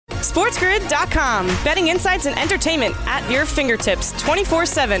SportsGrid.com. Betting insights and entertainment at your fingertips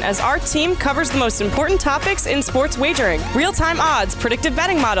 24/7 as our team covers the most important topics in sports wagering. Real-time odds, predictive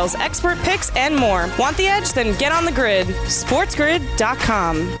betting models, expert picks, and more. Want the edge? Then get on the grid.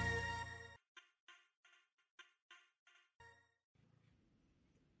 SportsGrid.com.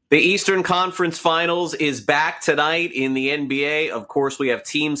 The Eastern Conference Finals is back tonight in the NBA. Of course, we have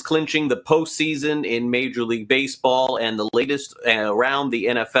teams clinching the postseason in Major League Baseball and the latest around the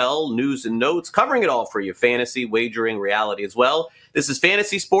NFL, news and notes, covering it all for you, fantasy, wagering, reality as well. This is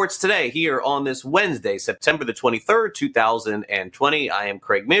Fantasy Sports Today here on this Wednesday, September the 23rd, 2020. I am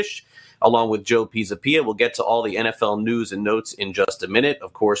Craig Mish, along with Joe Pisapia. We'll get to all the NFL news and notes in just a minute.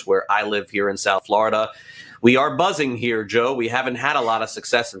 Of course, where I live here in South Florida, we are buzzing here, Joe. We haven't had a lot of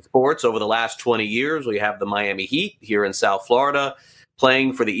success in sports over the last 20 years. We have the Miami Heat here in South Florida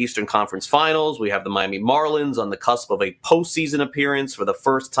playing for the Eastern Conference Finals. We have the Miami Marlins on the cusp of a postseason appearance for the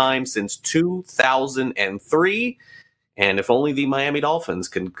first time since 2003. And if only the Miami Dolphins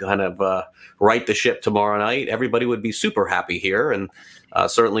can kind of right the ship tomorrow night, everybody would be super happy here. And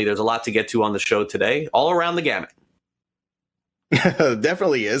certainly there's a lot to get to on the show today, all around the gamut.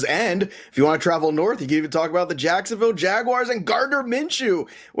 Definitely is. And if you want to travel north, you can even talk about the Jacksonville Jaguars and Gardner Minshew.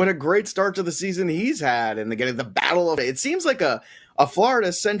 What a great start to the season he's had. And getting the battle of it seems like a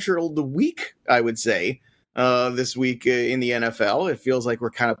Florida Central week, I would say, this week in the NFL. It feels like we're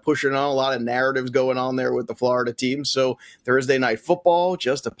kind of pushing on a lot of narratives going on there with the Florida team. So Thursday night football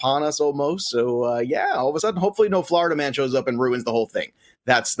just upon us almost. So all of a sudden, hopefully no Florida man shows up and ruins the whole thing.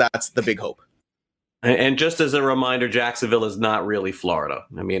 That's the big hope. And just as a reminder, Jacksonville is not really Florida.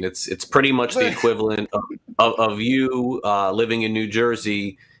 I mean, it's pretty much the equivalent of you living in New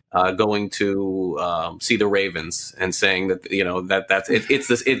Jersey, going to see the Ravens and saying that that's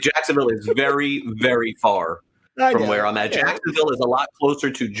it. Jacksonville is very, very far from where I'm at. Jacksonville is a lot closer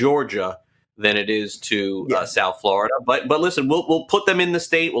to Georgia than it is to South Florida. But listen, we'll put them in the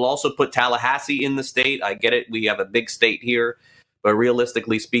state. We'll also put Tallahassee in the state. I get it. We have a big state here, but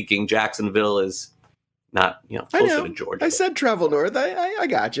realistically speaking, Jacksonville is not, closer to Georgia. I said travel north. I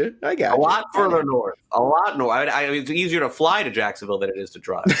got you. I got you. A lot further north. A lot north. It's easier to fly to Jacksonville than it is to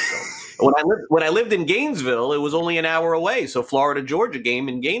drive. So. when I lived in Gainesville, it was only an hour away. So Florida-Georgia game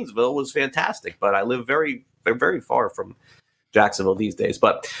in Gainesville was fantastic. But I live very, very far from Jacksonville these days.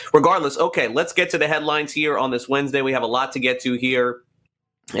 But regardless, okay, let's get to the headlines here on this Wednesday. We have a lot to get to here.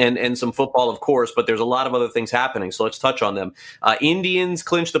 And some football, of course, but there's a lot of other things happening, so let's touch on them. Indians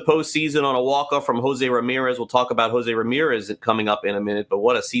clinched the postseason on a walk-off from Jose Ramirez. We'll talk about Jose Ramirez coming up in a minute, but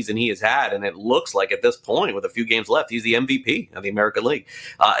what a season he has had, and it looks like at this point, with a few games left, he's the MVP of the American League.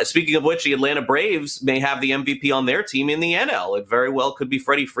 Speaking of which, the Atlanta Braves may have the MVP on their team in the NL. It very well could be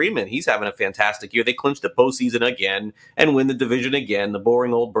Freddie Freeman. He's having a fantastic year. They clinched the postseason again and win the division again. The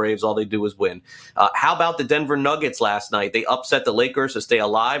boring old Braves, all they do is win. How about the Denver Nuggets last night? They upset the Lakers to stay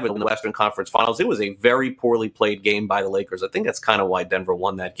alive in the Western Conference Finals. It was a very poorly played game by the Lakers. I think that's kind of why Denver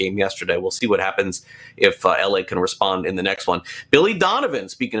won that game yesterday. We'll see what happens if LA can respond in the next one. Billy Donovan,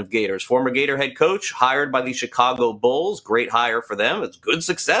 speaking of Gators, former Gator head coach, hired by the Chicago Bulls. Great hire for them. It's good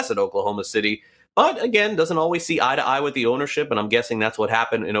success at Oklahoma City. But again, doesn't always see eye to eye with the ownership, and I'm guessing that's what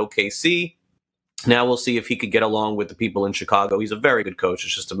happened in OKC. Now we'll see if he could get along with the people in Chicago. He's a very good coach.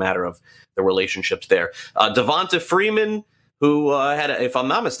 It's just a matter of the relationships there. Devonta Freeman, who had, if I'm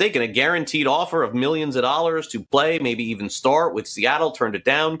not mistaken, a guaranteed offer of millions of dollars to play, maybe even start with Seattle, turned it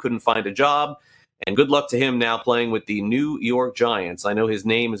down, couldn't find a job. And good luck to him now playing with the New York Giants. I know his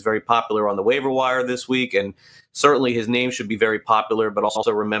name is very popular on the waiver wire this week, and certainly his name should be very popular, but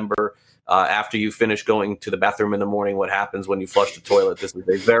also remember, after you finish going to the bathroom in the morning, what happens when you flush the toilet. This is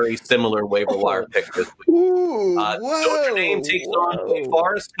a very similar waiver wire pick this week. Notre Dame takes on Wake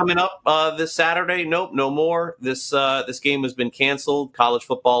Forest coming up this Saturday. Nope, no more. This game has been canceled. College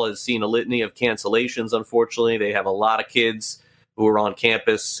football has seen a litany of cancellations, unfortunately. They have a lot of kids who are on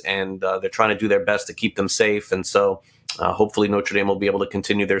campus, and they're trying to do their best to keep them safe. And so hopefully Notre Dame will be able to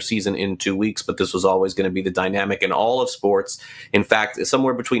continue their season in 2 weeks, but this was always going to be the dynamic in all of sports. In fact,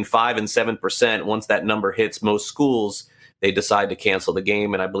 somewhere between 5 and 7%, once that number hits most schools, they decide to cancel the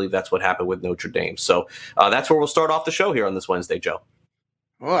game, and I believe that's what happened with Notre Dame. So that's where we'll start off the show here on this Wednesday, Joe.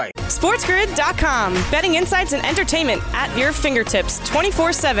 Boy. SportsGrid.com. Betting insights and entertainment at your fingertips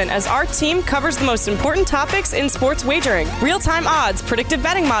 24/7 as our team covers the most important topics in sports wagering. Real-time odds, predictive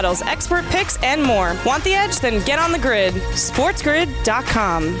betting models, expert picks, and more. Want the edge? Then get on the grid.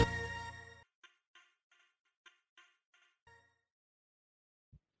 SportsGrid.com.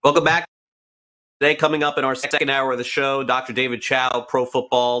 Welcome back Today, coming up in our second hour of the show, Dr. David Chow, Pro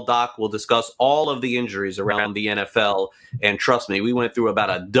Football Doc, will discuss all of the injuries around the NFL. And trust me, we went through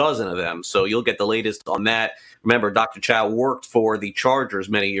about a dozen of them, so you'll get the latest on that. Remember, Dr. Chow worked for the Chargers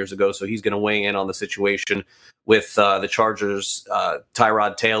many years ago, so he's going to weigh in on the situation with the Chargers,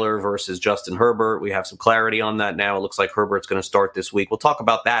 Tyrod Taylor versus Justin Herbert. We have some clarity on that now. It looks like Herbert's going to start this week. We'll talk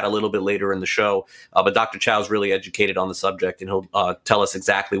about that a little bit later in the show. But Dr. Chow's really educated on the subject, and he'll tell us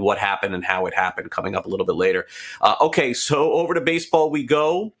exactly what happened and how it happened coming up a little bit later. Okay, so over to baseball we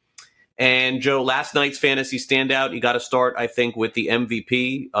go. And, Joe, last night's fantasy standout, you got to start, I think, with the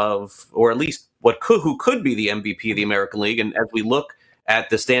MVP of, or at least who could be the MVP of the American League. And as we look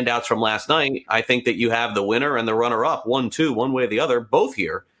at the standouts from last night, I think that you have the winner and the runner-up, 1-2, one way or the other, both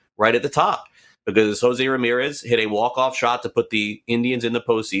here, right at the top. Because Jose Ramirez hit a walk-off shot to put the Indians in the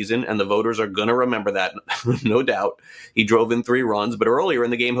postseason, and the voters are going to remember that, no doubt. He drove in 3 runs, but earlier in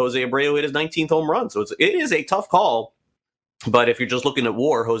the game, Jose Abreu hit his 19th home run. So it is a tough call. But if you're just looking at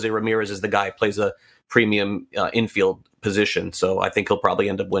WAR, Jose Ramirez is the guy who plays a premium infield position. So I think he'll probably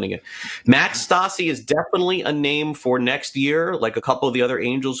end up winning it. Max Stassi is definitely a name for next year, like a couple of the other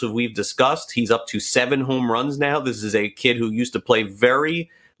Angels who we've discussed. He's up to 7 home runs now. This is a kid who used to play very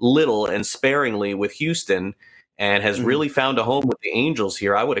little and sparingly with Houston and has really found a home with the Angels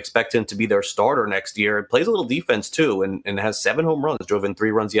here. I would expect him to be their starter next year. It plays a little defense, too, and has 7 home runs, drove in 3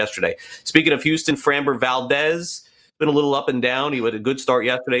 runs yesterday. Speaking of Houston, Framber Valdez been a little up and down. He had a good start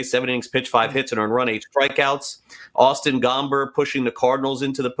yesterday, 7 innings pitched, 5 hits, and earned run, 8 strikeouts. Austin Gomber pushing the Cardinals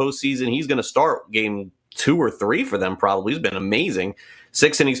into the postseason. He's going to start game 2 or 3 for them probably. He's been amazing.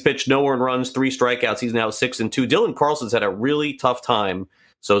 6 innings pitched, no earned runs, 3 strikeouts. He's now 6-2. Dylan Carlson's had a really tough time,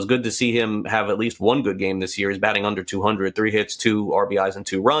 so it's good to see him have at least one good game this year. He's batting under 200, 3 hits, 2 RBIs, and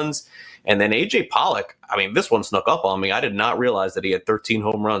 2 runs. And then A.J. Pollock, I mean, this one snuck up on me. I did not realize that he had 13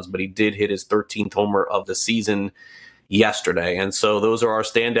 home runs, but he did hit his 13th homer of the season yesterday. And so those are our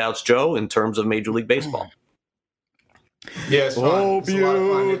standouts, Joe, in terms of Major League Baseball. Yes. Oh,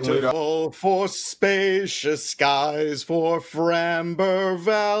 beautiful for spacious skies for Framber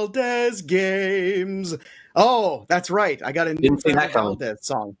Valdez games. Oh, that's right. I got a new Framber Valdez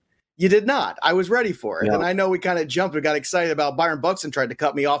song. You did not. I was ready for it. No. And I know we kind of jumped. We got excited about Byron Buxton tried to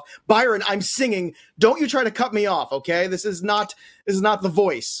cut me off. Byron, I'm singing. Don't you try to cut me off, okay? This is not The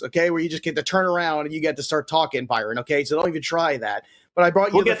Voice, okay, where you just get to turn around and you get to start talking, Byron, okay? So don't even try that. But I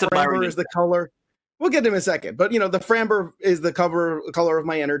brought you the Framber is the color. We'll get to him in a second. But, the Framber is the color of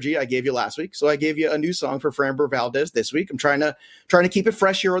my energy I gave you last week. So I gave you a new song for Framber Valdez this week. I'm trying to keep it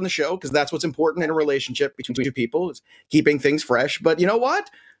fresh here on the show because that's what's important in a relationship between two people is keeping things fresh. But you know what?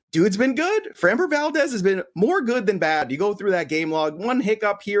 Dude's been good. Framber Valdez has been more good than bad. You go through that game log, one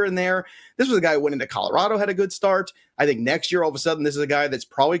hiccup here and there. This was a guy who went into Colorado, had a good start. I think next year, all of a sudden, this is a guy that's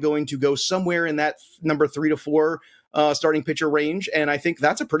probably going to go somewhere in that number 3 to 4 starting pitcher range. And I think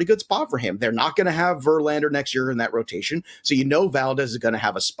that's a pretty good spot for him. They're not going to have Verlander next year in that rotation. So Valdez is going to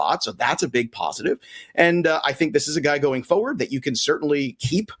have a spot. So that's a big positive. And I think this is a guy going forward that you can certainly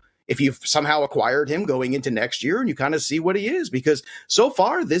keep if you've somehow acquired him going into next year and you kind of see what he is, because so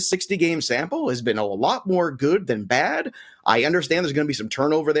far this 60-game sample has been a lot more good than bad. I understand there's going to be some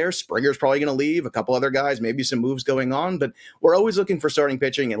turnover there. Springer's probably going to leave, a couple other guys, maybe some moves going on, but we're always looking for starting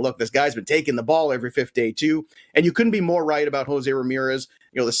pitching. And look, this guy's been taking the ball every 5th day too. And you couldn't be more right about Jose Ramirez.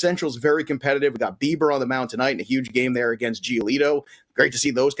 The Central's very competitive. We got Bieber on the mound tonight in a huge game there against Giolito. Great to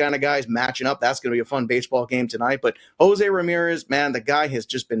see those kind of guys matching up. That's going to be a fun baseball game tonight. But Jose Ramirez, man, the guy has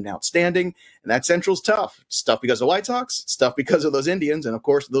just been outstanding. And that Central's tough. It's tough because of the White Sox, it's tough because of those Indians, and of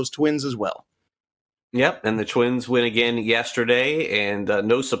course those Twins as well. Yep, and the Twins win again yesterday, and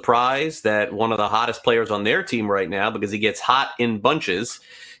no surprise that one of the hottest players on their team right now, because he gets hot in bunches,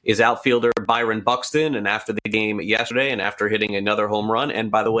 is outfielder Byron Buxton. And after the game yesterday, and after hitting another home run, and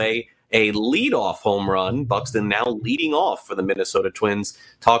by the way, a leadoff home run, Buxton now leading off for the Minnesota Twins,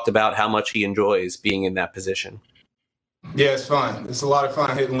 talked about how much he enjoys being in that position. Yeah, it's fun. It's a lot of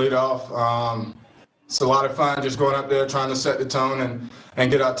fun hitting leadoff. It's a lot of fun just going up there trying to set the tone and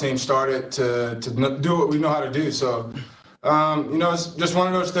get our team started to do what we know how to do. So, it's just one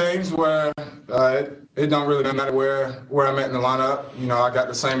of those things where it don't really matter where I'm at in the lineup. I got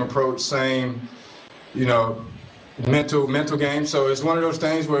the same approach, same, mental game. So it's one of those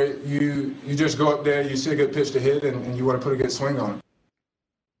things where you just go up there, you see a good pitch to hit, and you want to put a good swing on it.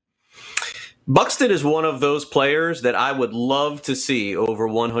 Buxton is one of those players that I would love to see over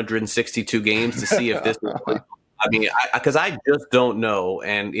 162 games to see if this is, because I just don't know.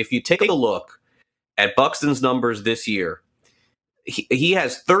 And if you take a look at Buxton's numbers this year, he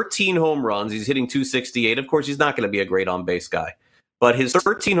has 13 home runs. He's hitting 268. Of course, he's not going to be a great on-base guy. but his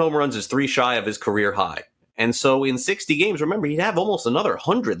 13 home runs is 3 shy of his career high. And so in 60 games, remember, he'd have almost another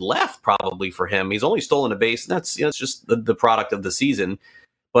 100 left probably for him. He's only stolen a base, and that's it's just the product of the season.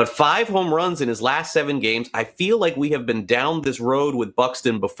 But 5 home runs in his last 7 games. I feel like we have been down this road with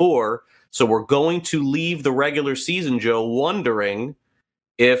Buxton before, so we're going to leave the regular season, Joe, wondering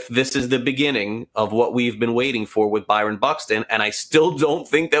if this is the beginning of what we've been waiting for with Byron Buxton. And I still don't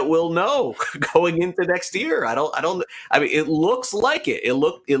think that we'll know going into next year. I mean, it looks like it.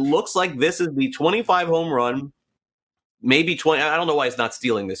 It looks like this is the 25 home run, maybe 20. I don't know why he's not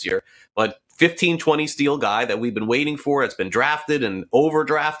stealing this year, but 15, 20 steal guy that we've been waiting for. It's been drafted and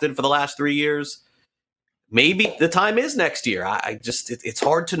overdrafted for the last 3 years. Maybe the time is next year. It's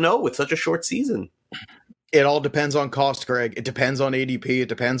hard to know with such a short season. It all depends on cost, Greg. It depends on ADP. It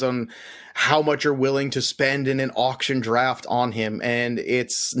depends on how much you're willing to spend in an auction draft on him. And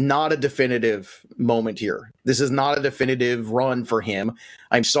it's not a definitive moment here. This is not a definitive run for him.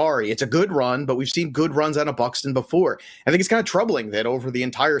 I'm sorry. It's a good run, but we've seen good runs out of Buxton before. I think it's kind of troubling that over the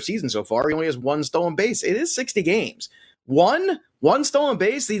entire season so far, he only has 1 stolen base. It is 60 games. One stolen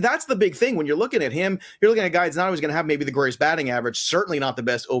base. See, that's the big thing. When you're looking at him, you're looking at a guy that's not always going to have maybe the greatest batting average, certainly not the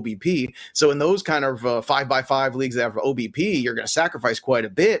best OBP. So in those kind of 5x5 leagues that have OBP, you're going to sacrifice quite a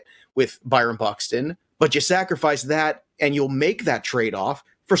bit with Byron Buxton, but you sacrifice that and you'll make that trade-off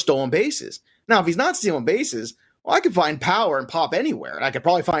for stolen bases. Now, if he's not stealing bases, well, I could find power and pop anywhere, and I could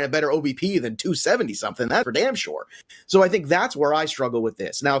probably find a better OBP than 270-something. That's for damn sure. So I think that's where I struggle with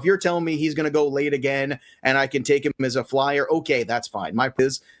this. Now, if you're telling me he's going to go late again and I can take him as a flyer, okay, that's fine. My point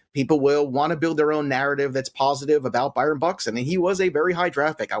is people will want to build their own narrative that's positive about Byron Buxton, and he was a very high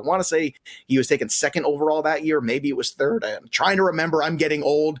draft pick. I want to say he was taken 2nd overall that year. Maybe it was 3rd. I'm trying to remember. I'm getting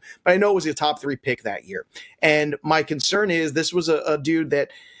old, but I know it was a top 3 pick that year. And my concern is this was a dude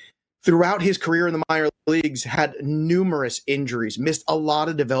that throughout his career in the minor leagues had numerous injuries, missed a lot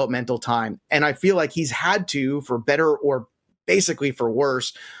of developmental time. And I feel like he's had to, for better or basically for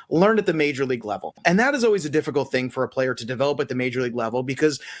worse, learn at the major league level. And that is always a difficult thing for a player to develop at the major league level,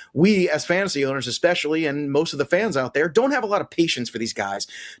 because we as fantasy owners especially, and most of the fans out there, don't have a lot of patience for these guys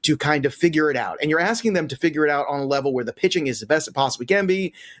to kind of figure it out. And you're asking them to figure it out on a level where the pitching is the best it possibly can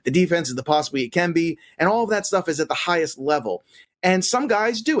be, the defense is the possibly it can be, and all of that stuff is at the highest level. And some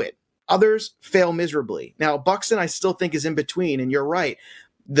guys do it. Others fail miserably. Now, Buxton, I still think, is in between, and you're right.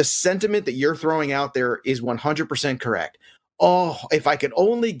 The sentiment that you're throwing out there is 100% correct. Oh, if I could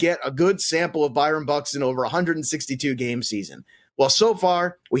only get a good sample of Byron Buxton over a 162 game season. Well, so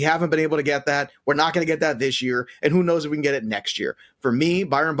far, we haven't been able to get that. We're not going to get that this year, and who knows if we can get it next year. For me,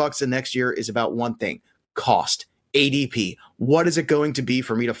 Byron Buxton next year is about one thing: cost. ADP. What is it going to be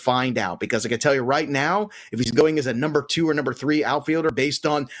for me to find out? Because I can tell you right now, if he's going as a number 2 or number 3 outfielder based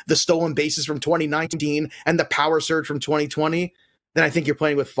on the stolen bases from 2019 and the power surge from 2020, then I think you're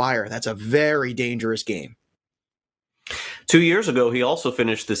playing with fire. That's a very dangerous game. 2 years ago, he also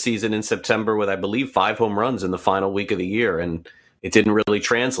finished the season in September with, I believe, 5 home runs in the final week of the year, and it didn't really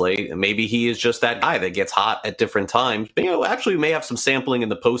translate. Maybe he is just that guy that gets hot at different times. But, actually, we may have some sampling in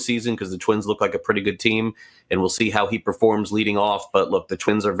the postseason because the Twins look like a pretty good team, and we'll see how he performs leading off. But look, the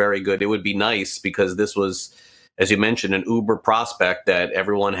Twins are very good. It would be nice because this was, as you mentioned, an uber prospect that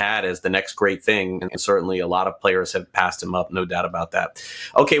everyone had as the next great thing. And certainly a lot of players have passed him up, no doubt about that.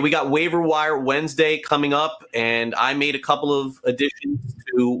 Okay, we got Waiver Wire Wednesday coming up, and I made a couple of additions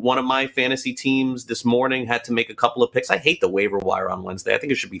to one of my fantasy teams this morning, had to make a couple of picks. I hate the Waiver Wire on Wednesday. I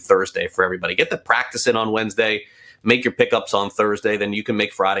think it should be Thursday for everybody. Get the practice in on Wednesday, make your pickups on Thursday, then you can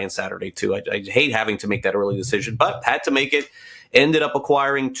make Friday and Saturday too. I hate having to make that early decision, but had to make it. Ended up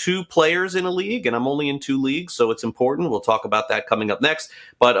acquiring 2 players in a league, and I'm only in 2 leagues, so it's important. We'll talk about that coming up next.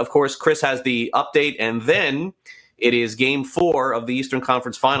 But, of course, Chris has the update, and then it is Game 4 of the Eastern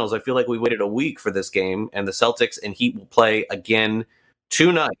Conference Finals. I feel like we waited a week for this game, and the Celtics and Heat will play again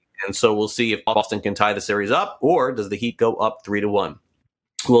tonight. And so we'll see if Boston can tie the series up, or does the Heat go up 3-1.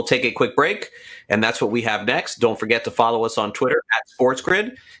 We'll take a quick break, and that's what we have next. Don't forget to follow us on Twitter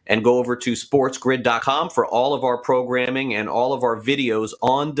 @SportsGrid and go over to sportsgrid.com for all of our programming and all of our videos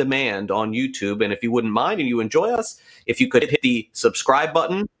on demand on YouTube. And if you wouldn't mind and you enjoy us, if you could hit the subscribe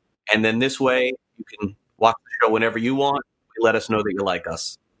button, and then this way you can watch the show whenever you want. Let us know that you like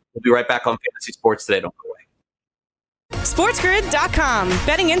us. We'll be right back on Fantasy Sports Today. Don't go away. SportsGrid.com.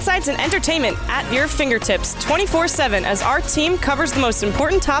 Betting insights and entertainment at your fingertips 24/7 as our team covers the most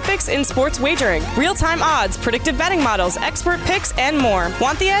important topics in sports wagering. Real-time odds, predictive betting models, expert picks, and more.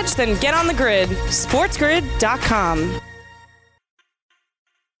 Want the edge? Then get on the grid. SportsGrid.com.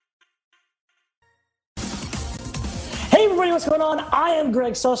 Hey, everybody, what's going on? I am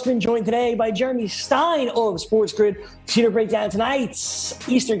Greg Sussman, joined today by Jeremy Stein of Sports Grid. Here to break down tonight's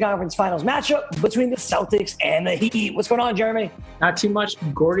Eastern Conference Finals matchup between the Celtics and the Heat. What's going on, Jeremy? Not too much.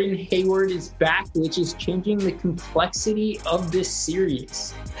 Gordon Hayward is back, which is changing the complexity of this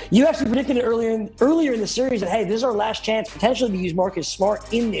series. You actually predicted it earlier in the series that, hey, this is our last chance potentially to use Marcus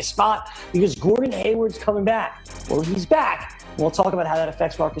Smart in this spot because Gordon Hayward's coming back. Well, he's back. We'll talk about how that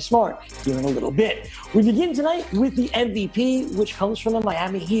affects Marcus Smart here in a little bit. We begin tonight with the MVP, which comes from the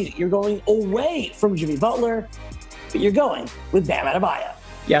Miami Heat. You're going away from Jimmy Butler, but you're going with Bam Adebayo.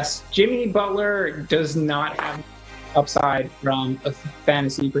 Yes, Jimmy Butler does not have upside from a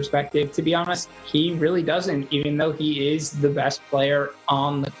fantasy perspective. To be honest, he really doesn't, even though he is the best player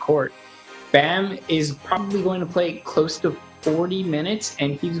on the court. Bam is probably going to play close to 40 minutes,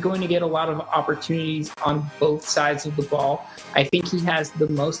 and he's going to get a lot of opportunities on both sides of the ball. I think he has the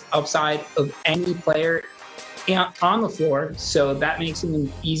most upside of any player on the floor, so that makes him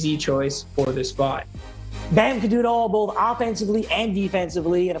an easy choice for the spot. Bam can do it all, both offensively and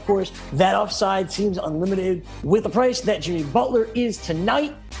defensively, and of course, that upside seems unlimited. With the price that Jimmy Butler is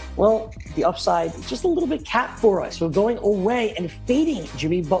tonight, well, the upside is just a little bit capped for us. We're going away and fading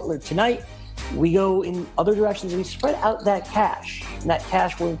Jimmy Butler tonight. We go in other directions and we spread out that cash. And that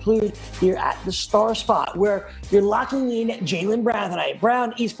cash will include here at the star spot where you're locking in Jaylen Brown tonight.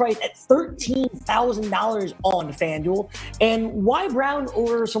 Brown is priced at $13,000 on FanDuel. And why Brown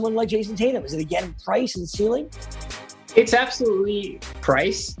over someone like Jason Tatum? Is it again price and ceiling? It's absolutely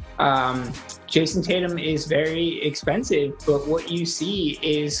price. Jason Tatum is very expensive, but what you see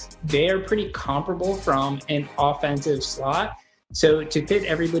is they're pretty comparable from an offensive slot. So to fit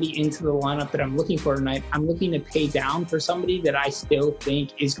everybody into the lineup that I'm looking for tonight, I'm looking to pay down for somebody that I still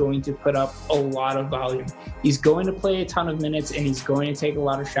think is going to put up a lot of volume. He's going to play a ton of minutes and he's going to take a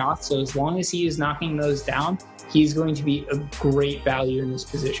lot of shots. So as long as he is knocking those down, he's going to be a great value in this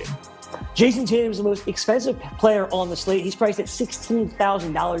position. Jason Tatum is the most expensive player on the slate. He's priced at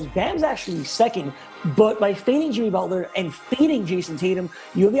 $16,000. Bam's actually second, but by fading Jimmy Butler and fading Jason Tatum,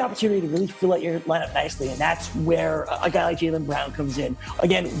 you have the opportunity to really fill out your lineup nicely, and that's where a guy like Jaylen Brown comes in.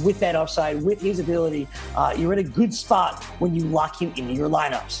 Again, with that upside, with his ability, you're in a good spot when you lock him into your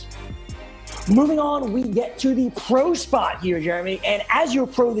lineups. Moving on, we get to the pro spot here, Jeremy. And as your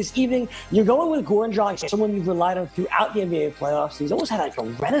pro this evening, you're going with Goran Dragic, someone you've relied on throughout the NBA playoffs. He's almost had like a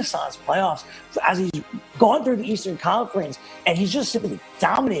renaissance playoffs as he's gone through the Eastern Conference, and he's just simply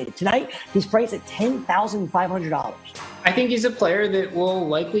dominated. Tonight, he's priced at $10,500. I think he's a player that will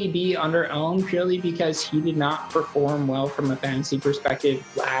likely be under-owned purely because he did not perform well from a fantasy perspective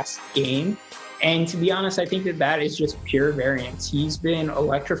last game. And to be honest, I think that is just pure variance. He's been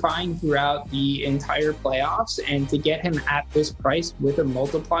electrifying throughout the entire playoffs, and to get him at this price with a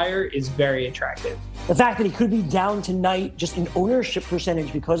multiplier is very attractive. The fact that he could be down tonight just in ownership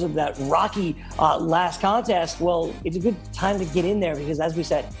percentage because of that rocky last contest, well, it's a good time to get in there because, as we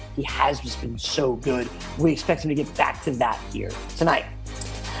said, he has just been so good. We expect him to get back to that here tonight.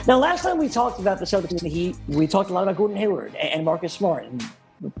 Now, last time we talked about the Celtics and the Heat, we talked a lot about Gordon Hayward and Marcus Smart, and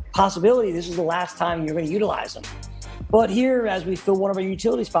the possibility this is the last time you're going to utilize them. But here, as we fill one of our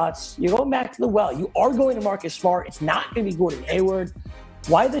utility spots, you're going back to the well. You are going to Marcus Smart. It's not going to be Gordon Hayward.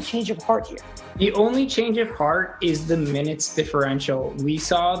 Why the change of heart here? The only change of heart is the minutes differential. We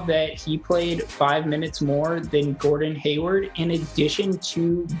saw that he played 5 minutes more than Gordon Hayward, in addition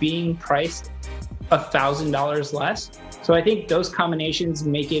to being priced $1,000 less. So I think those combinations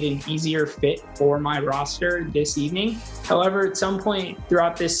make it an easier fit for my roster this evening. However, at some point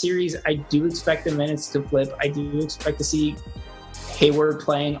throughout this series, I do expect the minutes to flip. I do expect to see Hayward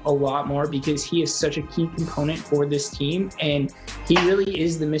playing a lot more because he is such a key component for this team, and he really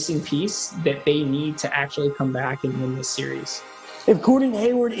is the missing piece that they need to actually come back and win this series. If Gordon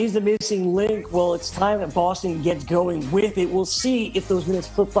Hayward is the missing link, well, it's time that Boston gets going with it. We'll see if those minutes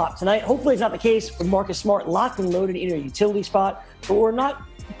flip-flop tonight. Hopefully it's not the case with Marcus Smart locked and loaded in a utility spot, but we're not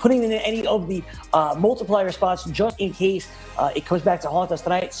putting in any of the multiplier spots just in case it comes back to haunt us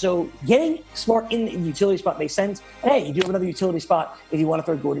tonight. So getting Smart in the utility spot makes sense. And hey, you do have another utility spot if you want to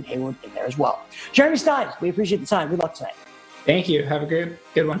throw Gordon Hayward in there as well. Jeremy Stein, we appreciate the time. Good luck tonight. Thank you. Have a good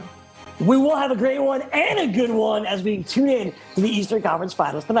one. We will have a great one and a good one as we tune in to the Eastern Conference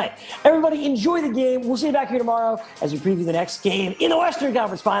Finals tonight. Everybody enjoy the game. We'll see you back here tomorrow as we preview the next game in the Western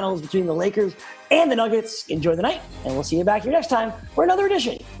Conference Finals between the Lakers and the Nuggets. Enjoy the night, and we'll see you back here next time for another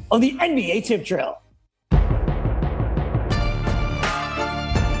edition of the NBA Tip Drill.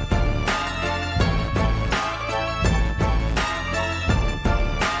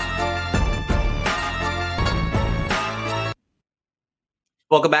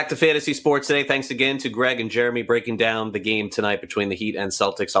 Welcome back to Fantasy Sports Today. Thanks again to Greg and Jeremy breaking down the game tonight between the Heat and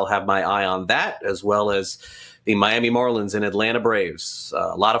Celtics. I'll have my eye on that, as well as the Miami Marlins and Atlanta Braves.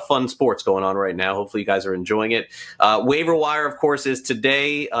 A lot of fun sports going on right now. Hopefully you guys are enjoying it. Waiver wire, of course, is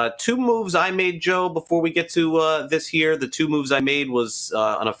today. Two moves I made, Joe, before we get to this year. The two moves I made was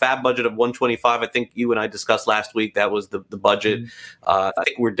on a fab budget of 125. I think you and I discussed last week. That was the budget. I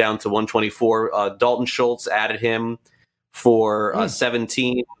think we're down to 124. Dalton Schultz added him for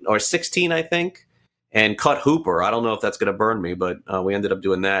 17 or 16, I think, and cut Hooper. I don't know if that's going to burn me, but we ended up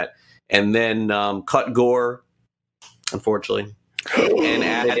doing that. And then cut Gore, unfortunately, and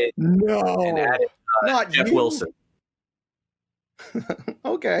added not Jeff you. Wilson.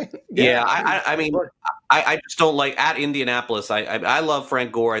 Okay. Yeah, I mean, I just don't like at Indianapolis. I love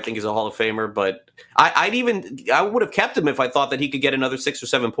Frank Gore. I think he's a Hall of Famer, but I would have kept him if I thought that he could get another 6 or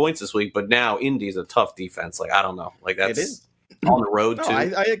 7 points this week. But now Indy's a tough defense. Like, I don't know. Like, that's on the road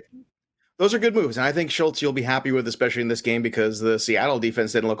too. Those are good moves, and I think Schultz you'll be happy with, especially in this game, because the Seattle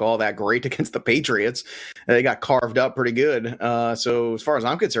defense didn't look all that great against the Patriots. They got carved up pretty good. So as far as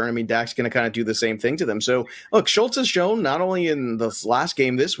I'm concerned, I mean, Dak's going to kind of do the same thing to them. So look, Schultz has shown not only in the last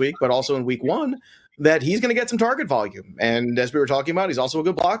game this week, but also in week 1, that he's going to get some target volume. And as we were talking about, he's also a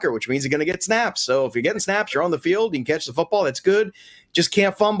good blocker, which means he's going to get snaps. So if you're getting snaps, you're on the field, you can catch the football, that's good. Just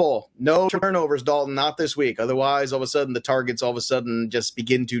can't fumble. No turnovers, Dalton, not this week. Otherwise, all of a sudden, the targets all of a sudden just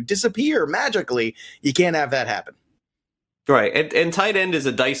begin to disappear magically. You can't have that happen. Right. And tight end is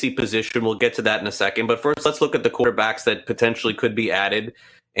a dicey position. We'll get to that in a second. But first, let's look at the quarterbacks that potentially could be added.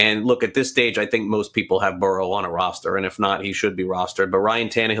 And look, at this stage, I think most people have Burrow on a roster. And if not, he should be rostered. But Ryan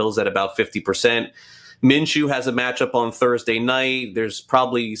Tannehill's at about 50%. Minshew has a matchup on Thursday night. There's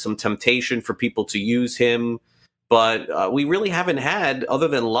probably some temptation for people to use him. But we really haven't had, other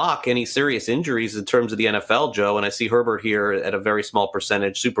than Locke, any serious injuries in terms of the NFL, Joe. And I see Herbert here at a very small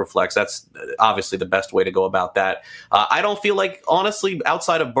percentage, Superflex. That's obviously the best way to go about that. I don't feel like, honestly,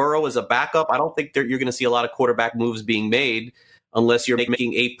 outside of Burrow as a backup, I don't think you're going to see a lot of quarterback moves being made unless you're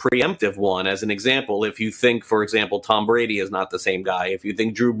making a preemptive one. As an example, if you think, for example, Tom Brady is not the same guy, if you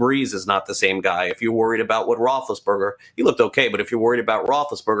think Drew Brees is not the same guy, if you're worried about what Roethlisberger, he looked okay, but if you're worried about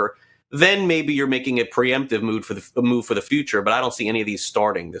Roethlisberger, then maybe you're making a preemptive move for the future. But I don't see any of these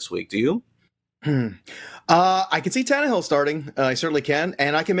starting this week. Do you? I can see Tannehill starting. I certainly can.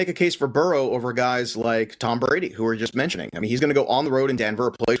 And I can make a case for Burrow over guys like Tom Brady, who we're just mentioning. I mean, he's going to go on the road in Denver,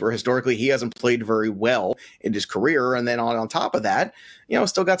 a place where historically he hasn't played very well in his career. And then on top of that,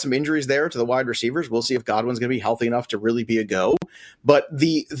 still got some injuries there to the wide receivers. We'll see if Godwin's going to be healthy enough to really be a go. But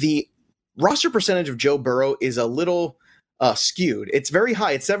the roster percentage of Joe Burrow is a little skewed. It's very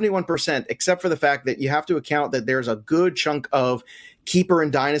high. It's 71%, except for the fact that you have to account that there's a good chunk of keeper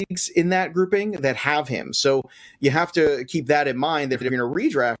and dynasties in that grouping that have him. So you have to keep that in mind, that if you're in a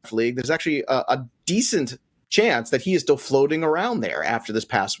redraft league, there's actually a decent chance that he is still floating around there after this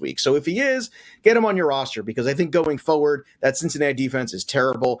past week. So if he is, get him on your roster, because I think going forward, that Cincinnati defense is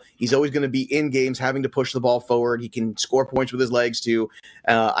terrible. He's always going to be in games having to push the ball forward. He can score points with his legs too.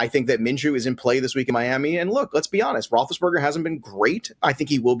 I think that Minshew is in play this week in Miami. And look, let's be honest, Roethlisberger hasn't been great. I think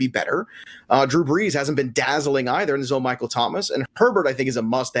he will be better. Drew Brees hasn't been dazzling either, and there's no Michael Thomas. And Herbert, I think, is a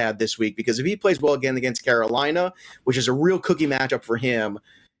must-add this week, because if he plays well again against Carolina, which is a real cookie matchup for him,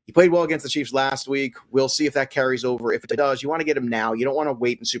 he played well against the Chiefs last week. We'll see if that carries over. If it does, you want to get him now. You don't want to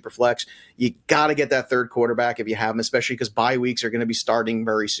wait in Superflex. You got to get that third quarterback if you have him, especially because bye weeks are going to be starting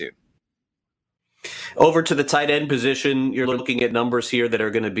very soon. Over to the tight end position, you're looking at numbers here that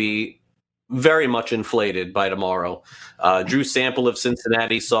are going to be very much inflated by tomorrow. Drew Sample of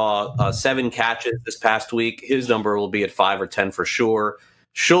Cincinnati saw 7 catches this past week. His number will be at 5 or 10 for sure.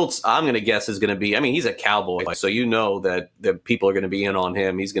 Schultz, I'm going to guess, is going to be, he's a Cowboy, so that people are going to be in on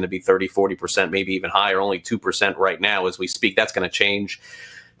him. He's going to be 30, 40%, maybe even higher, only 2% right now as we speak. That's going to change.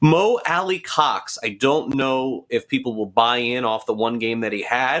 Mo Alley Cox, I don't know if people will buy in off the one game that he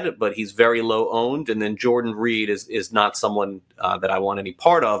had, but he's very low owned. And then Jordan Reed is not someone that I want any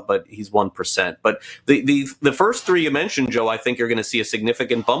part of, but he's 1%. But the first 3 you mentioned, Joe, I think you're going to see a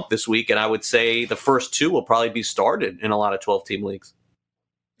significant bump this week. And I would say the first 2 will probably be started in a lot of 12-team leagues.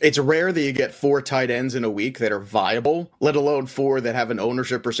 It's rare that you get 4 tight ends in a week that are viable, let alone 4 that have an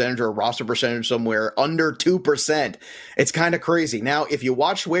ownership percentage or a roster percentage somewhere under 2%. It's kind of crazy. Now, if you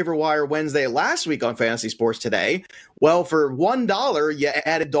watched Waiver Wire Wednesday last week on Fantasy Sports Today, well, for $1, you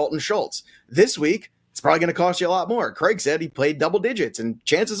added Dalton Schultz. This week, it's probably going to cost you a lot more. Craig said he played double digits, and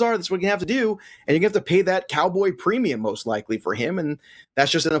chances are that's what you have to do, and you're going to have to pay that Cowboy premium most likely for him, and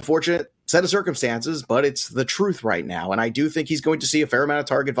that's just an unfortunate set of circumstances, but it's the truth right now. And I do think he's going to see a fair amount of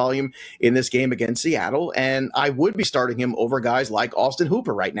target volume in this game against Seattle. And I would be starting him over guys like Austin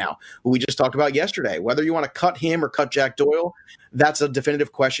Hooper right now, who we just talked about yesterday. Whether you want to cut him or cut Jack Doyle, that's a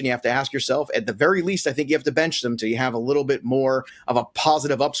definitive question you have to ask yourself. At the very least, I think you have to bench them till you have a little bit more of a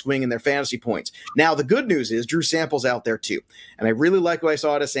positive upswing in their fantasy points. Now, the good news is Drew Sample's out there too. And I really like what I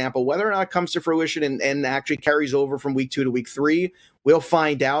saw at a Sample. Whether or not it comes to fruition and actually carries over from week 2 to week 3, we'll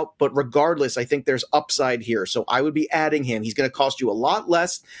find out. But regardless, I think there's upside here. So I would be adding him. He's going to cost you a lot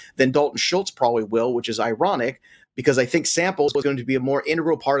less than Dalton Schultz probably will, which is ironic because I think Samples was going to be a more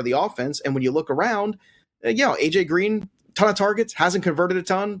integral part of the offense. And when you look around, AJ Green, ton of targets, hasn't converted a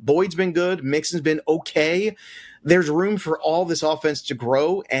ton. Boyd's been good. Mixon's been okay. There's room for all this offense to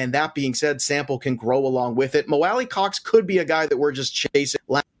grow. And that being said, Sample can grow along with it. Mo Alley-Cox could be a guy that we're just chasing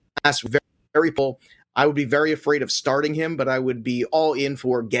last very full. I would be very afraid of starting him, but I would be all in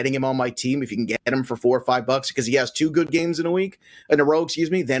for getting him on my team if you can get him for $4 or $5 because he has 2 good games in a row,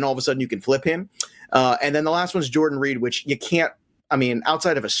 then all of a sudden you can flip him. And then the last one is Jordan Reed, which you can't,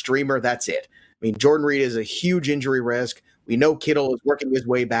 outside of a streamer, that's it. Jordan Reed is a huge injury risk. We know Kittle is working his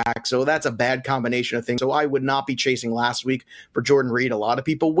way back, so that's a bad combination of things. So I would not be chasing last week for Jordan Reed. A lot of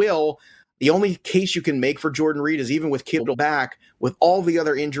people will. The only case you can make for Jordan Reed is even with Kittle back, with all the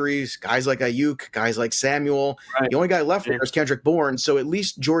other injuries, guys like Ayuk, guys like Samuel, right. The only guy left there is Kendrick Bourne. So at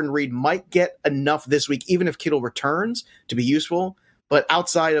least Jordan Reed might get enough this week, even if Kittle returns, to be useful. But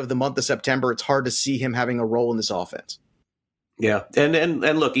outside of the month of September, it's hard to see him having a role in this offense. Yeah, and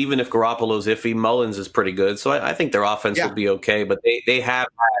look, even if Garoppolo's iffy, Mullins is pretty good. So I think their offense will be okay. But they have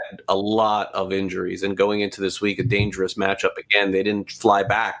had a lot of injuries. And going into this week, a dangerous matchup again. They didn't fly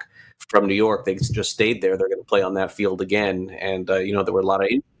back from New York. They just stayed there. They're going to play on that field again. And, there were a lot of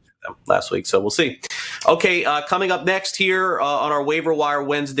injuries for them last week. So we'll see. Okay, coming up next here on our Waiver Wire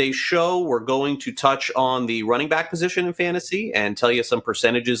Wednesday show, we're going to touch on the running back position in fantasy and tell you some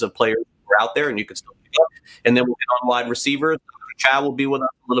percentages of players who are out there, and you can still pick up. And then we'll get on wide receivers. Chad will be with us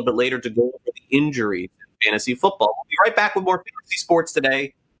a little bit later to go over the injuries in fantasy football. We'll be right back with more fantasy sports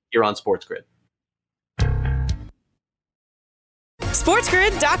today here on Sports Grid.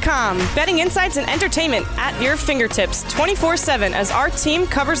 SportsGrid.com. Betting insights and entertainment at your fingertips 24/7 as our team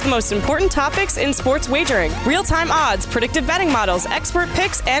covers the most important topics in sports wagering. Real-time odds, predictive betting models, expert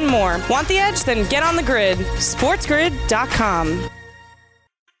picks, and more. Want the edge? Then get on the grid. SportsGrid.com.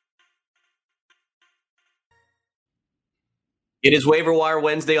 It is Waiver Wire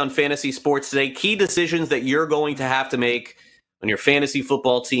Wednesday on Fantasy Sports today. Key decisions that you're going to have to make on your fantasy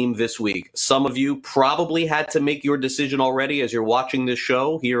football team this week. Some of you probably had to make your decision already as you're watching this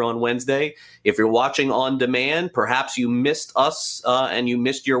show here on Wednesday. If you're watching on demand, perhaps you missed us and you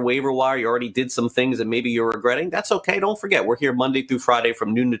missed your waiver wire. You already did some things that maybe you're regretting. That's okay. Don't forget, we're here Monday through Friday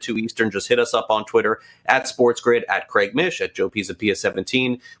from noon to 2 Eastern. Just hit us up on Twitter at SportsGrid, at Craig Mish, at Joe Pisapia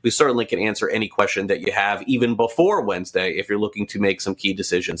 17. We certainly can answer any question that you have even before Wednesday if you're looking to make some key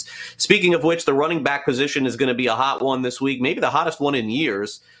decisions. Speaking of which, the running back position is going to be a hot one this week, maybe the hottest one in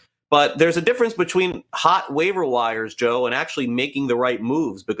years. But there's a difference between hot waiver wires, Joe, and actually making the right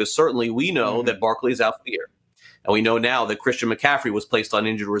moves, because certainly we know that Barkley is out for the year. And we know now that Christian McCaffrey was placed on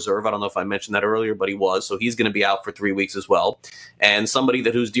injured reserve. I don't know if I mentioned that earlier, but he was. So he's going to be out for 3 weeks as well. And somebody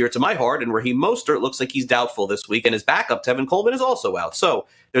who's dear to my heart, and Raheem Mostert, looks like he's doubtful this week. And his backup, Tevin Coleman, is also out. So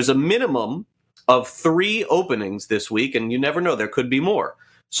there's a minimum of 3 openings this week, and you never know. There could be more.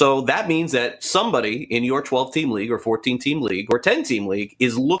 So that means that somebody in your 12-team league or 14-team league or 10-team league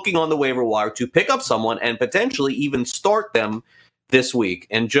is looking on the waiver wire to pick up someone and potentially even start them this week.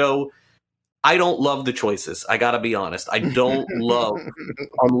 And, Joe, I don't love the choices. I got to be honest. I don't love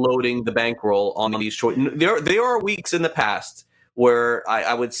unloading the bankroll on these choices. There are weeks in the past where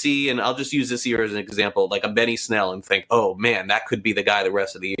I would see, and I'll just use this year as an example, like a Benny Snell, and think, oh, man, that could be the guy the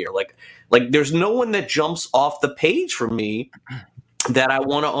rest of the year. Like there's no one that jumps off the page for me that I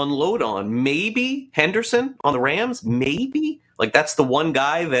want to unload on. Maybe Henderson on the Rams, maybe. Like, that's the one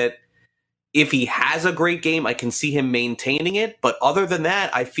guy that if he has a great game, I can see him maintaining it. But other than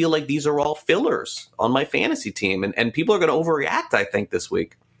that, I feel like these are all fillers on my fantasy team. And people are going to overreact, I think, this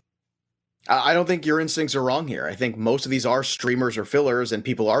week. I don't think your instincts are wrong here. I think most of these are streamers or fillers, and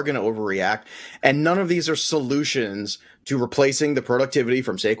people are going to overreact. And none of these are solutions to replacing the productivity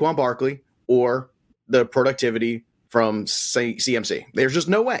from Saquon Barkley or the productivity from CMC. There's just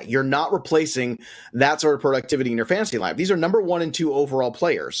no way. You're not replacing that sort of productivity in your fantasy lineup. These are number 1 and 2 overall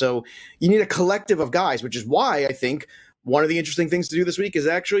players. So you need a collective of guys, which is why I think one of the interesting things to do this week is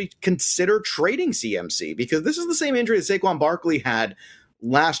actually consider trading CMC, because this is the same injury that Saquon Barkley had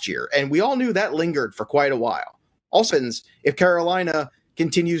last year. And we all knew that lingered for quite a while. Also, if Carolina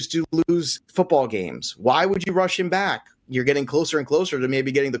continues to lose football games. Why would you rush him back? You're getting closer and closer to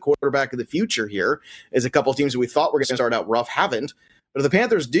maybe getting the quarterback of the future here, as a couple of teams that we thought were going to start out rough haven't. But if the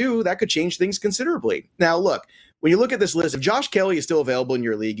Panthers do, that could change things considerably. Now, look, when you look at this list, if Josh Kelly is still available in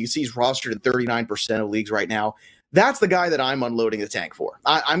your league, you see he's rostered in 39% of leagues right now. That's the guy that I'm unloading the tank for.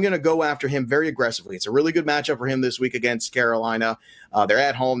 I'm going to go after him very aggressively. It's a really good matchup for him this week against Carolina. They're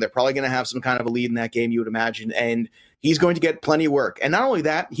at home. They're probably going to have some kind of a lead in that game, you would imagine. And he's going to get plenty of work. And not only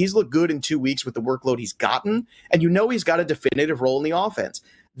that, he's looked good in 2 weeks with the workload he's gotten. And he's got a definitive role in the offense.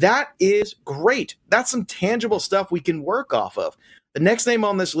 That is great. That's some tangible stuff we can work off of. The next name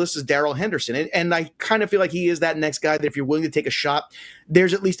on this list is Darrell Henderson. And I kind of feel like he is that next guy that if you're willing to take a shot,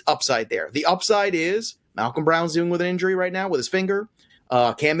 there's at least upside there. The upside is Malcolm Brown's dealing with an injury right now with his finger.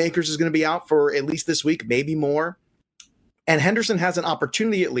 Cam Akers is going to be out for at least this week, maybe more. And Henderson has an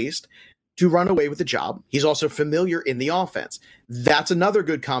opportunity at least to run away with the job. He's also familiar in the offense. That's another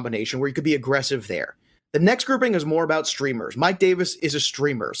good combination where you could be aggressive there. The next grouping is more about streamers. Mike Davis is a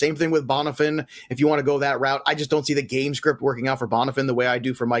streamer. Same thing with Bonifin. If you want to go that route, I just don't see the game script working out for Bonifin the way I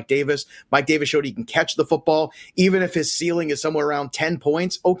do for Mike Davis. Mike Davis showed he can catch the football. Even if his ceiling is somewhere around 10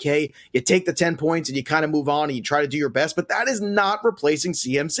 points, okay, you take the 10 points and you kind of move on and you try to do your best, but that is not replacing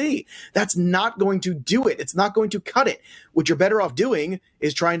CMC. That's not going to do it. It's not going to cut it. What you're better off doing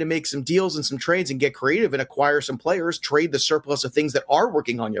is trying to make some deals and some trades and get creative and acquire some players, trade the surplus of things that are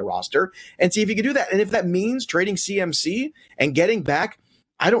working on your roster, and see if you can do that. And if that means trading CMC and getting back,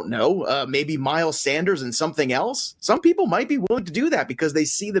 I don't know, maybe Miles Sanders and something else, some people might be willing to do that because they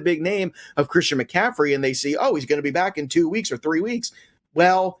see the big name of Christian McCaffrey and they see, oh, he's going to be back in 2 weeks or 3 weeks.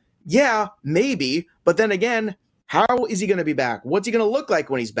 Well, yeah, maybe. But then again, how is he going to be back? What's he going to look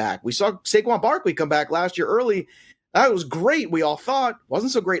like when he's back? We saw Saquon Barkley come back last year early. That was great. We all thought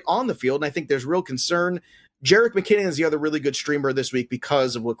wasn't so great on the field. And I think there's real concern. Jerick McKinnon is the other really good streamer this week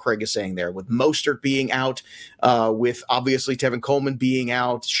because of what Craig is saying there, with Mostert being out, with obviously Tevin Coleman being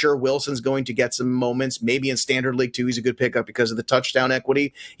out. Sure, Wilson's going to get some moments, maybe in Standard League too. He's a good pickup because of the touchdown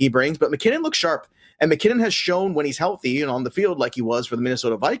equity he brings. But McKinnon looks sharp. And McKinnon has shown when he's healthy and on the field like he was for the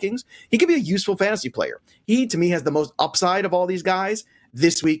Minnesota Vikings, he can be a useful fantasy player. He, to me, has the most upside of all these guys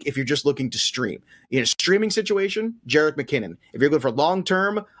this week if you're just looking to stream. In a streaming situation, Jerick McKinnon. If you're looking for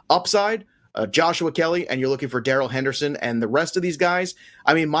long-term upside, Joshua Kelly, and you're looking for Darrell Henderson and the rest of these guys,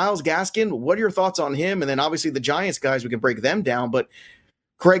 I mean, Myles Gaskin, what are your thoughts on him? And then obviously the Giants guys, we can break them down. But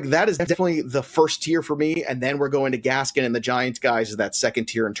Craig, that is definitely the first tier for me. And then we're going to Gaskin and the Giants guys as that second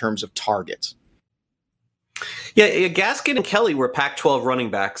tier in terms of targets. Yeah, Gaskin and Kelly were Pac-12 running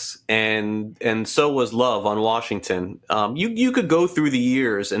backs, and so was Love on Washington. You could go through the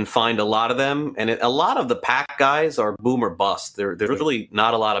years and find a lot of them, and a lot of the Pac guys are boom or bust. There's really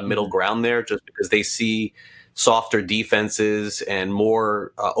not a lot of middle ground there, just because they see softer defenses and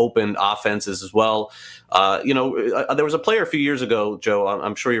more open offenses as well. There was a player a few years ago, Joe,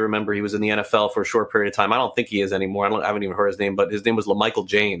 I'm sure you remember, he was in the NFL for a short period of time. I don't think he is anymore. I haven't even heard his name, but his name was LaMichael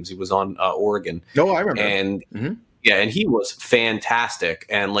James. He was on Oregon. No, I remember. And yeah, and he was fantastic.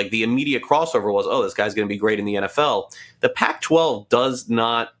 And like the immediate crossover was, oh, this guy's going to be great in the NFL. The Pac-12 does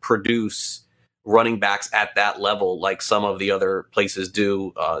not produce running backs at that level like some of the other places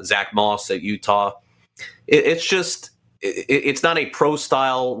do. Zach Moss at Utah. It's not a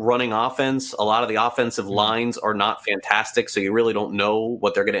pro-style running offense. A lot of the offensive lines are not fantastic, so you really don't know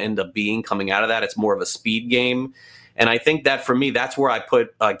what they're going to end up being coming out of that. It's more of a speed game. And I think that for me, that's where I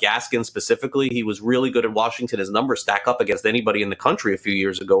put Gaskin specifically. He was really good at Washington. His numbers stack up against anybody in the country a few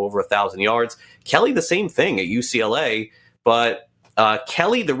years ago, over 1,000 yards. Kelly, the same thing at UCLA. But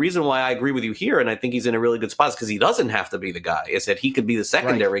Kelly, the reason why I agree with you here, and I think he's in a really good spot, is because he doesn't have to be the guy. Is that he could be the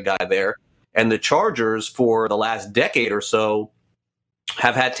secondary guy there. And the Chargers, for the last decade or so,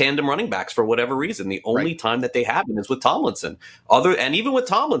 have had tandem running backs for whatever reason. The only time that they haven't is with Tomlinson. And even with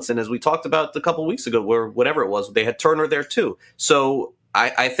Tomlinson, as we talked about a couple of weeks ago, where whatever it was, they had Turner there too. So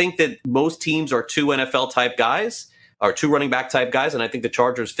I think that most teams are two NFL type guys, or two running back type guys, and I think the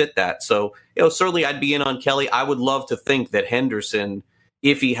Chargers fit that. So certainly I'd be in on Kelly. I would love to think that Henderson,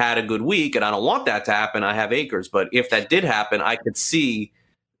 if he had a good week, and I don't want that to happen, I have Akers, but if that did happen, I could see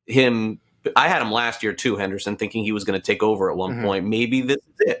him. I had him last year too, Henderson, thinking he was going to take over at one point. Maybe this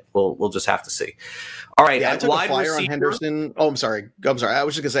is it. We'll just have to see. All right, I took a flyer on Henderson. Oh, I'm sorry. I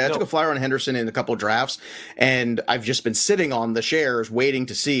was just going to say, I took a flyer on Henderson in a couple of drafts, and I've just been sitting on the shares waiting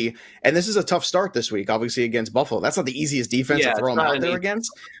to see. And this is a tough start this week, obviously, against Buffalo. That's not the easiest defense to throw him out there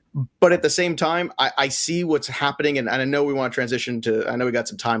against. But at the same time, I see what's happening, and I know we want to transition to – I know we got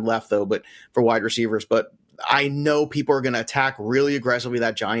some time left, though, but for wide receivers. But I know people are going to attack really aggressively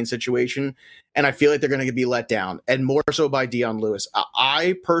that Giants situation, and I feel like they're going to be let down, and more so by Dion Lewis.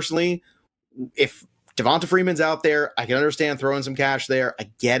 I personally, if Devonta Freeman's out there, I can understand throwing some cash there. I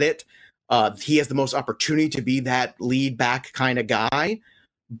get it. He has the most opportunity to be that lead back kind of guy.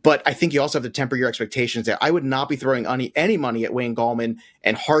 But I think you also have to temper your expectations there. I would not be throwing any money at Wayne Gallman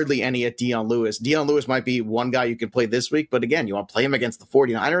and hardly any at Dion Lewis. Dion Lewis might be one guy you can play this week, but again, you want to play him against the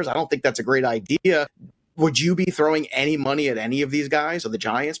 49ers? I don't think that's a great idea. Would you be throwing any money at any of these guys or the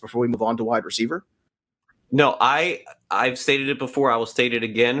Giants before we move on to wide receiver? No, I've stated it before. I will state it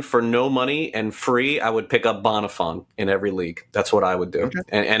again. For no money and free, I would pick up Bonifon in every league. That's what I would do. Okay.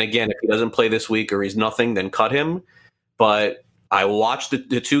 And again, if he doesn't play this week or he's nothing, then cut him. But I watched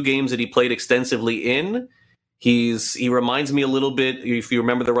the 2 games that he played extensively in. He reminds me a little bit, if you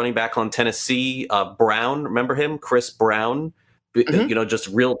remember the running back on Tennessee, Brown. Remember him? Chris Brown. Mm-hmm. Just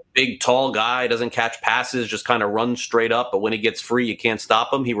real big, tall guy, doesn't catch passes, just kind of runs straight up. But when he gets free, you can't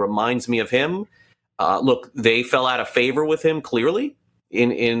stop him. He reminds me of him. Look, they fell out of favor with him clearly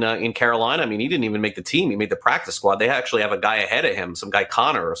in Carolina. I mean, he didn't even make the team. He made the practice squad. They actually have a guy ahead of him, some guy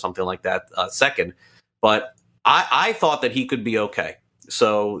Connor or something like that, second. But I thought that he could be okay.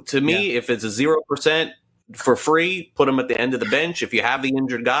 So to me, if it's a 0% for free, put him at the end of the bench. If you have the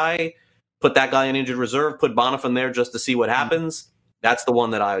injured guy, put that guy in injured reserve. Put Bonifon there just to see what happens. That's the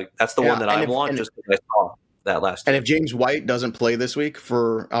one that I want. Just because I saw that last year. And if James White doesn't play this week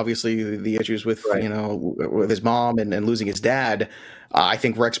for obviously the issues with with his mom and losing his dad, I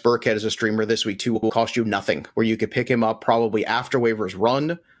think Rex Burkhead as a streamer this week too will cost you nothing. Where you could pick him up probably after waivers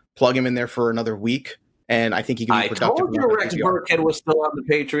run, plug him in there for another week. And I think he can be productive. I told you Rex Burkhead was still on the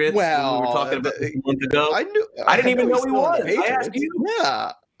Patriots. Well, we were talking about a month ago. I didn't even know he was. I asked you.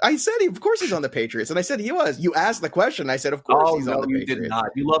 Yeah. I said, of course he's on the Patriots. And I said he was. You asked the question. I said, of course he's on the Patriots. You did not.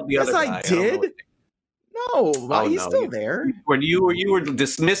 You love the other guy. Yes, I did. No, he's still there. When you were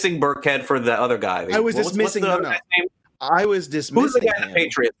dismissing Burkhead for the other guy. I was dismissing him. I was dismissing Who's the guy in the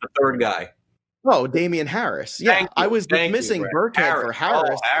Patriots, the third guy? Oh, Damian Harris. Yeah, I was dismissing Burkhead for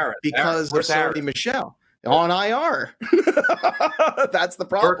Harris because of Sony Michel. On IR. That's the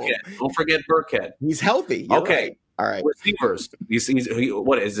problem. Burkhead. Don't forget Burkhead. He's healthy. Okay. Right. All right. Receivers.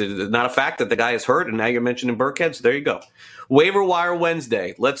 What is it? Not a fact that the guy is hurt, and now you're mentioning Burkhead. So there you go. Waiver wire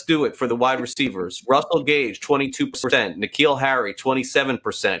Wednesday. Let's do it for the wide receivers. Russell Gage, 22%. N'Keal Harry,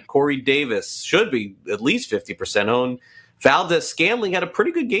 27%. Corey Davis should be at least 50% owned. Valdez-Scantling had a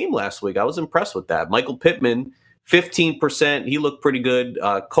pretty good game last week. I was impressed with that. Michael Pittman, 15%. He looked pretty good.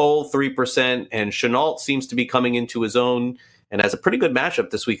 Cole, 3%. And Chenault seems to be coming into his own and has a pretty good matchup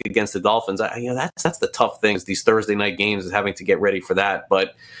this week against the Dolphins. That's the tough thing is these Thursday night games is having to get ready for that.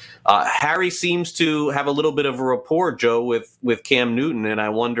 But Harry seems to have a little bit of a rapport, Joe, with Cam Newton, and I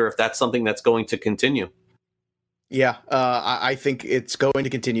wonder if that's something that's going to continue. Yeah, I think it's going to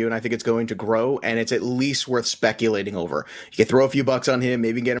continue, and I think it's going to grow, and it's at least worth speculating over. You can throw a few bucks on him,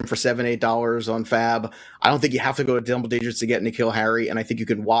 maybe get him for $7, $8 on Fab. I don't think you have to go to double digits to get N'Keal Harry, and I think you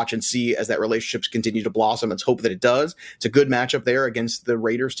can watch and see as that relationship continue to blossom. Let's hope that it does. It's a good matchup there against the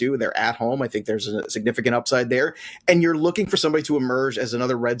Raiders, too. They're at home. I think there's a significant upside there, and you're looking for somebody to emerge as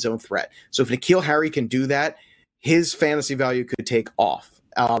another red zone threat. So if N'Keal Harry can do that, his fantasy value could take off.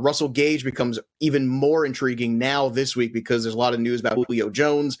 Russell Gage becomes even more intriguing now this week because there's a lot of news about Julio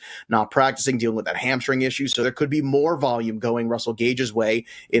Jones not practicing, dealing with that hamstring issue. So there could be more volume going Russell Gage's way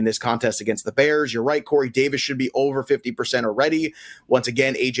in this contest against the Bears. You're right. Corey Davis should be over 50% already. Once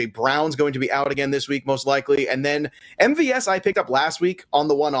again, A.J. Brown's going to be out again this week, most likely. And then MVS I picked up last week on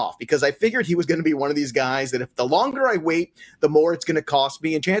the one-off because I figured he was going to be one of these guys that if the longer I wait, the more it's going to cost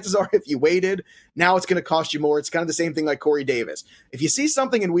me. And chances are if you waited, now it's going to cost you more. It's kind of the same thing like Corey Davis. If you see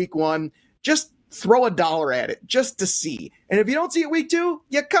something in week one, just throw $1 at it just to see. And if you don't see it week two,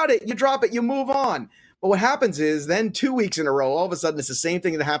 you cut it, you drop it, you move on. But what happens is then 2 weeks in a row, all of a sudden it's the same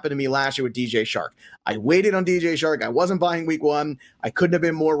thing that happened to me last year with DJ Shark. I waited on DJ Shark. I wasn't buying week one. I couldn't have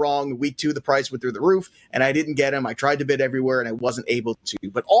been more wrong. Week two, the price went through the roof and I didn't get him. I tried to bid everywhere and I wasn't able to.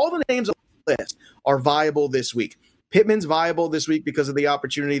 But all the names on the list are viable this week. Pittman's viable this week because of the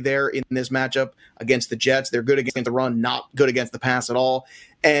opportunity there in this matchup against the Jets. They're good against the run, not good against the pass at all.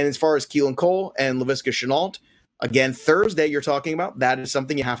 And as far as Keelan Cole and Laviska Shenault, again, Thursday you're talking about, that is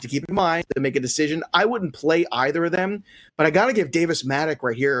something you have to keep in mind to make a decision. I wouldn't play either of them, but I got to give Davis Maddock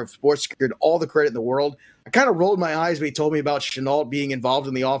right here of Sports Secured all the credit in the world. I kind of rolled my eyes when he told me about Shenault being involved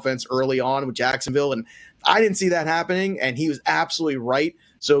in the offense early on with Jacksonville, and I didn't see that happening, and he was absolutely right.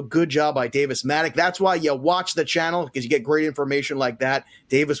 So good job by Davis Maddock. That's why you watch the channel, because you get great information like that.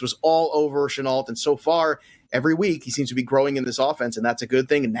 Davis was all over Shenault, and so far, every week, he seems to be growing in this offense, and that's a good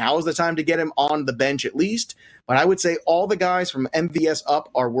thing. And now is the time to get him on the bench at least. But I would say all the guys from MVS up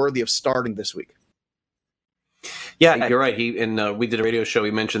are worthy of starting this week. Yeah, you're right. We did a radio show.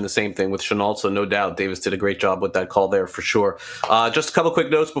 He mentioned the same thing with Shenault, so no doubt Davis did a great job with that call there for sure. Just a couple quick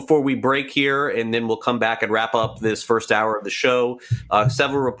notes before we break here, and then we'll come back and wrap up this first hour of the show.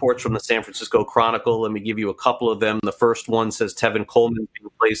 Several reports from the San Francisco Chronicle. Let me give you a couple of them. The first one says Tevin Coleman being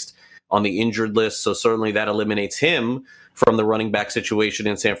placed on the injured list, so certainly that eliminates him from the running back situation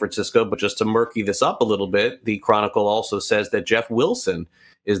in San Francisco. But just to murky this up a little bit, the Chronicle also says that Jeff Wilson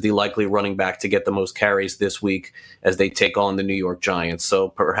is the likely running back to get the most carries this week as they take on the New York Giants. So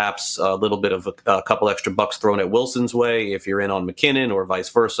perhaps a little bit of a couple extra bucks thrown at Wilson's way if you're in on McKinnon, or vice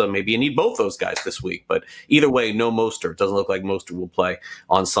versa. Maybe you need both those guys this week. But either way, no Mostert. Doesn't look like Mostert will play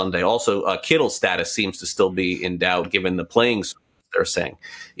on Sunday. Also, Kittle's status seems to still be in doubt given the playing they're saying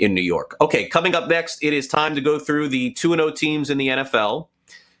in New York. Okay, coming up next, it is time to go through the 2-0 teams in the NFL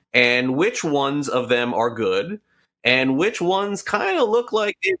and which ones of them are good and which ones kind of look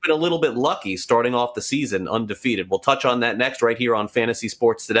like they've been a little bit lucky starting off the season undefeated. We'll touch on that next right here on Fantasy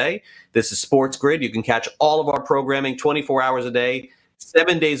Sports Today. This is Sports Grid. You can catch all of our programming 24 hours a day,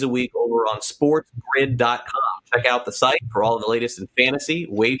 7 days a week over on sportsgrid.com. Check out the site for all of the latest in fantasy,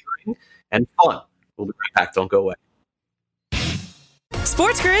 wagering, and fun. We'll be right back. Don't go away.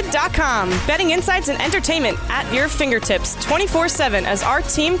 SportsGrid.com. Betting insights and entertainment at your fingertips 24/7 as our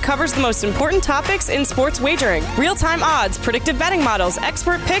team covers the most important topics in sports wagering. Real-time odds, predictive betting models,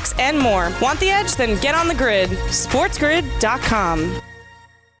 expert picks, and more. Want the edge? Then get on the grid. SportsGrid.com.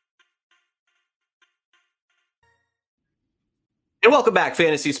 And welcome back,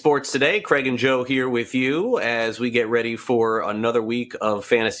 Fantasy Sports Today. Craig and Joe here with you as we get ready for another week of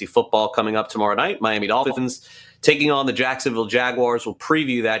fantasy football coming up tomorrow night. Miami Dolphins taking on the Jacksonville Jaguars. We'll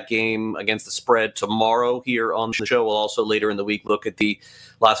preview that game against the spread tomorrow here on the show. We'll also later in the week look at the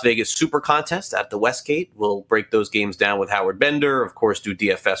Las Vegas Super Contest at the Westgate. We'll break those games down with Howard Bender, of course, do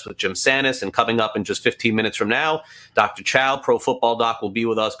DFS with Jim Sanis. And coming up in just 15 minutes from now, Dr. Chow, Pro Football Doc, will be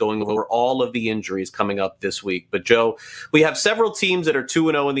with us going over all of the injuries coming up this week. But, Joe, we have several teams that are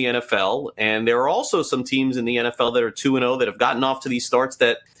 2-0 in the NFL, and there are also some teams in the NFL that are 2-0 that have gotten off to these starts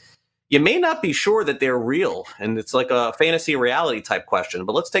that you may not be sure that they're real, and it's like a fantasy reality type question.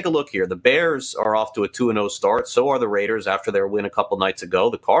 But let's take a look here. The Bears are off to a 2-0 start. So are the Raiders after their win a couple nights ago.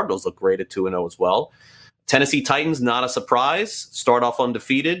 The Cardinals look great at 2-0 as well. Tennessee Titans, not a surprise, start off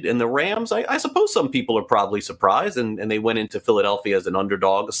undefeated. And the Rams, I suppose some people are probably surprised, and they went into Philadelphia as an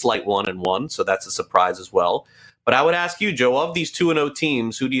underdog, a slight 1-1, so that's a surprise as well. But I would ask you, Joe, of these 2-0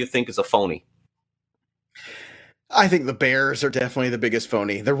 teams, who do you think is a phony? I think the Bears are definitely the biggest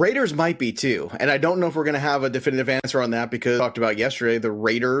phony. The Raiders might be too. And I don't know if we're going to have a definitive answer on that because we talked about yesterday, the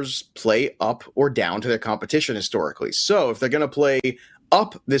Raiders play up or down to their competition historically. So if they're going to play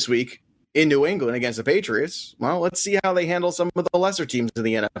up this week in New England against the Patriots, well, let's see how they handle some of the lesser teams in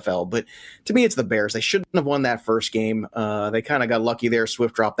the NFL. But to me, it's the Bears. They shouldn't have won that first game. They kind of got lucky there.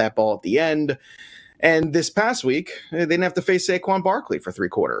 Swift dropped that ball at the end. And this past week, they didn't have to face Saquon Barkley for 3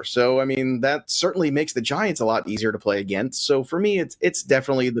 quarters. So, I mean, that certainly makes the Giants a lot easier to play against. So, for me, it's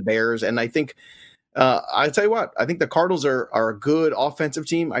definitely the Bears. And I think, I'll tell you what, I think the Cardinals are a good offensive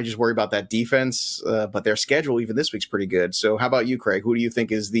team. I just worry about that defense. But their schedule, even this week's pretty good. So, how about you, Craig? Who do you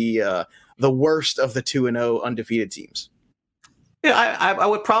think is the worst of the 2-0 undefeated teams? Yeah, I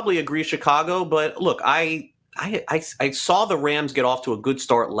would probably agree Chicago. But, look, I saw the Rams get off to a good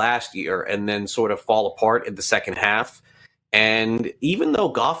start last year and then sort of fall apart in the second half. And even though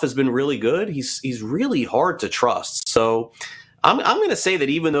Goff has been really good, he's really hard to trust. So I'm going to say that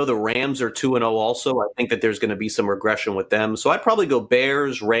even though the Rams are 2-0 also, I think that there's going to be some regression with them. So I'd probably go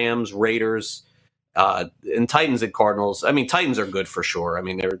Bears, Rams, Raiders, and Titans and Cardinals. I mean, Titans are good for sure. I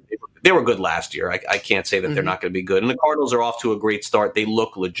mean, they were good last year. I can't say that they're not going to be good. And the Cardinals are off to a great start. They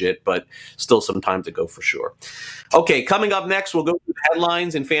look legit, but still some time to go for sure. Okay, coming up next, we'll go through the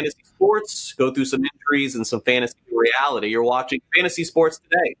headlines in fantasy sports, go through some injuries and some fantasy reality. You're watching Fantasy Sports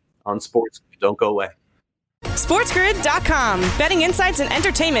Today on Sports. Don't go away. SportsGrid.com. Betting insights and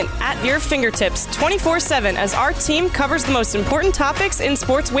entertainment at your fingertips 24/7 as our team covers the most important topics in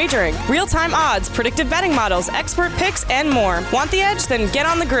sports wagering. Real-time odds, predictive betting models, expert picks, and more. Want the edge? Then get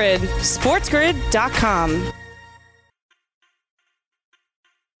on the grid. SportsGrid.com.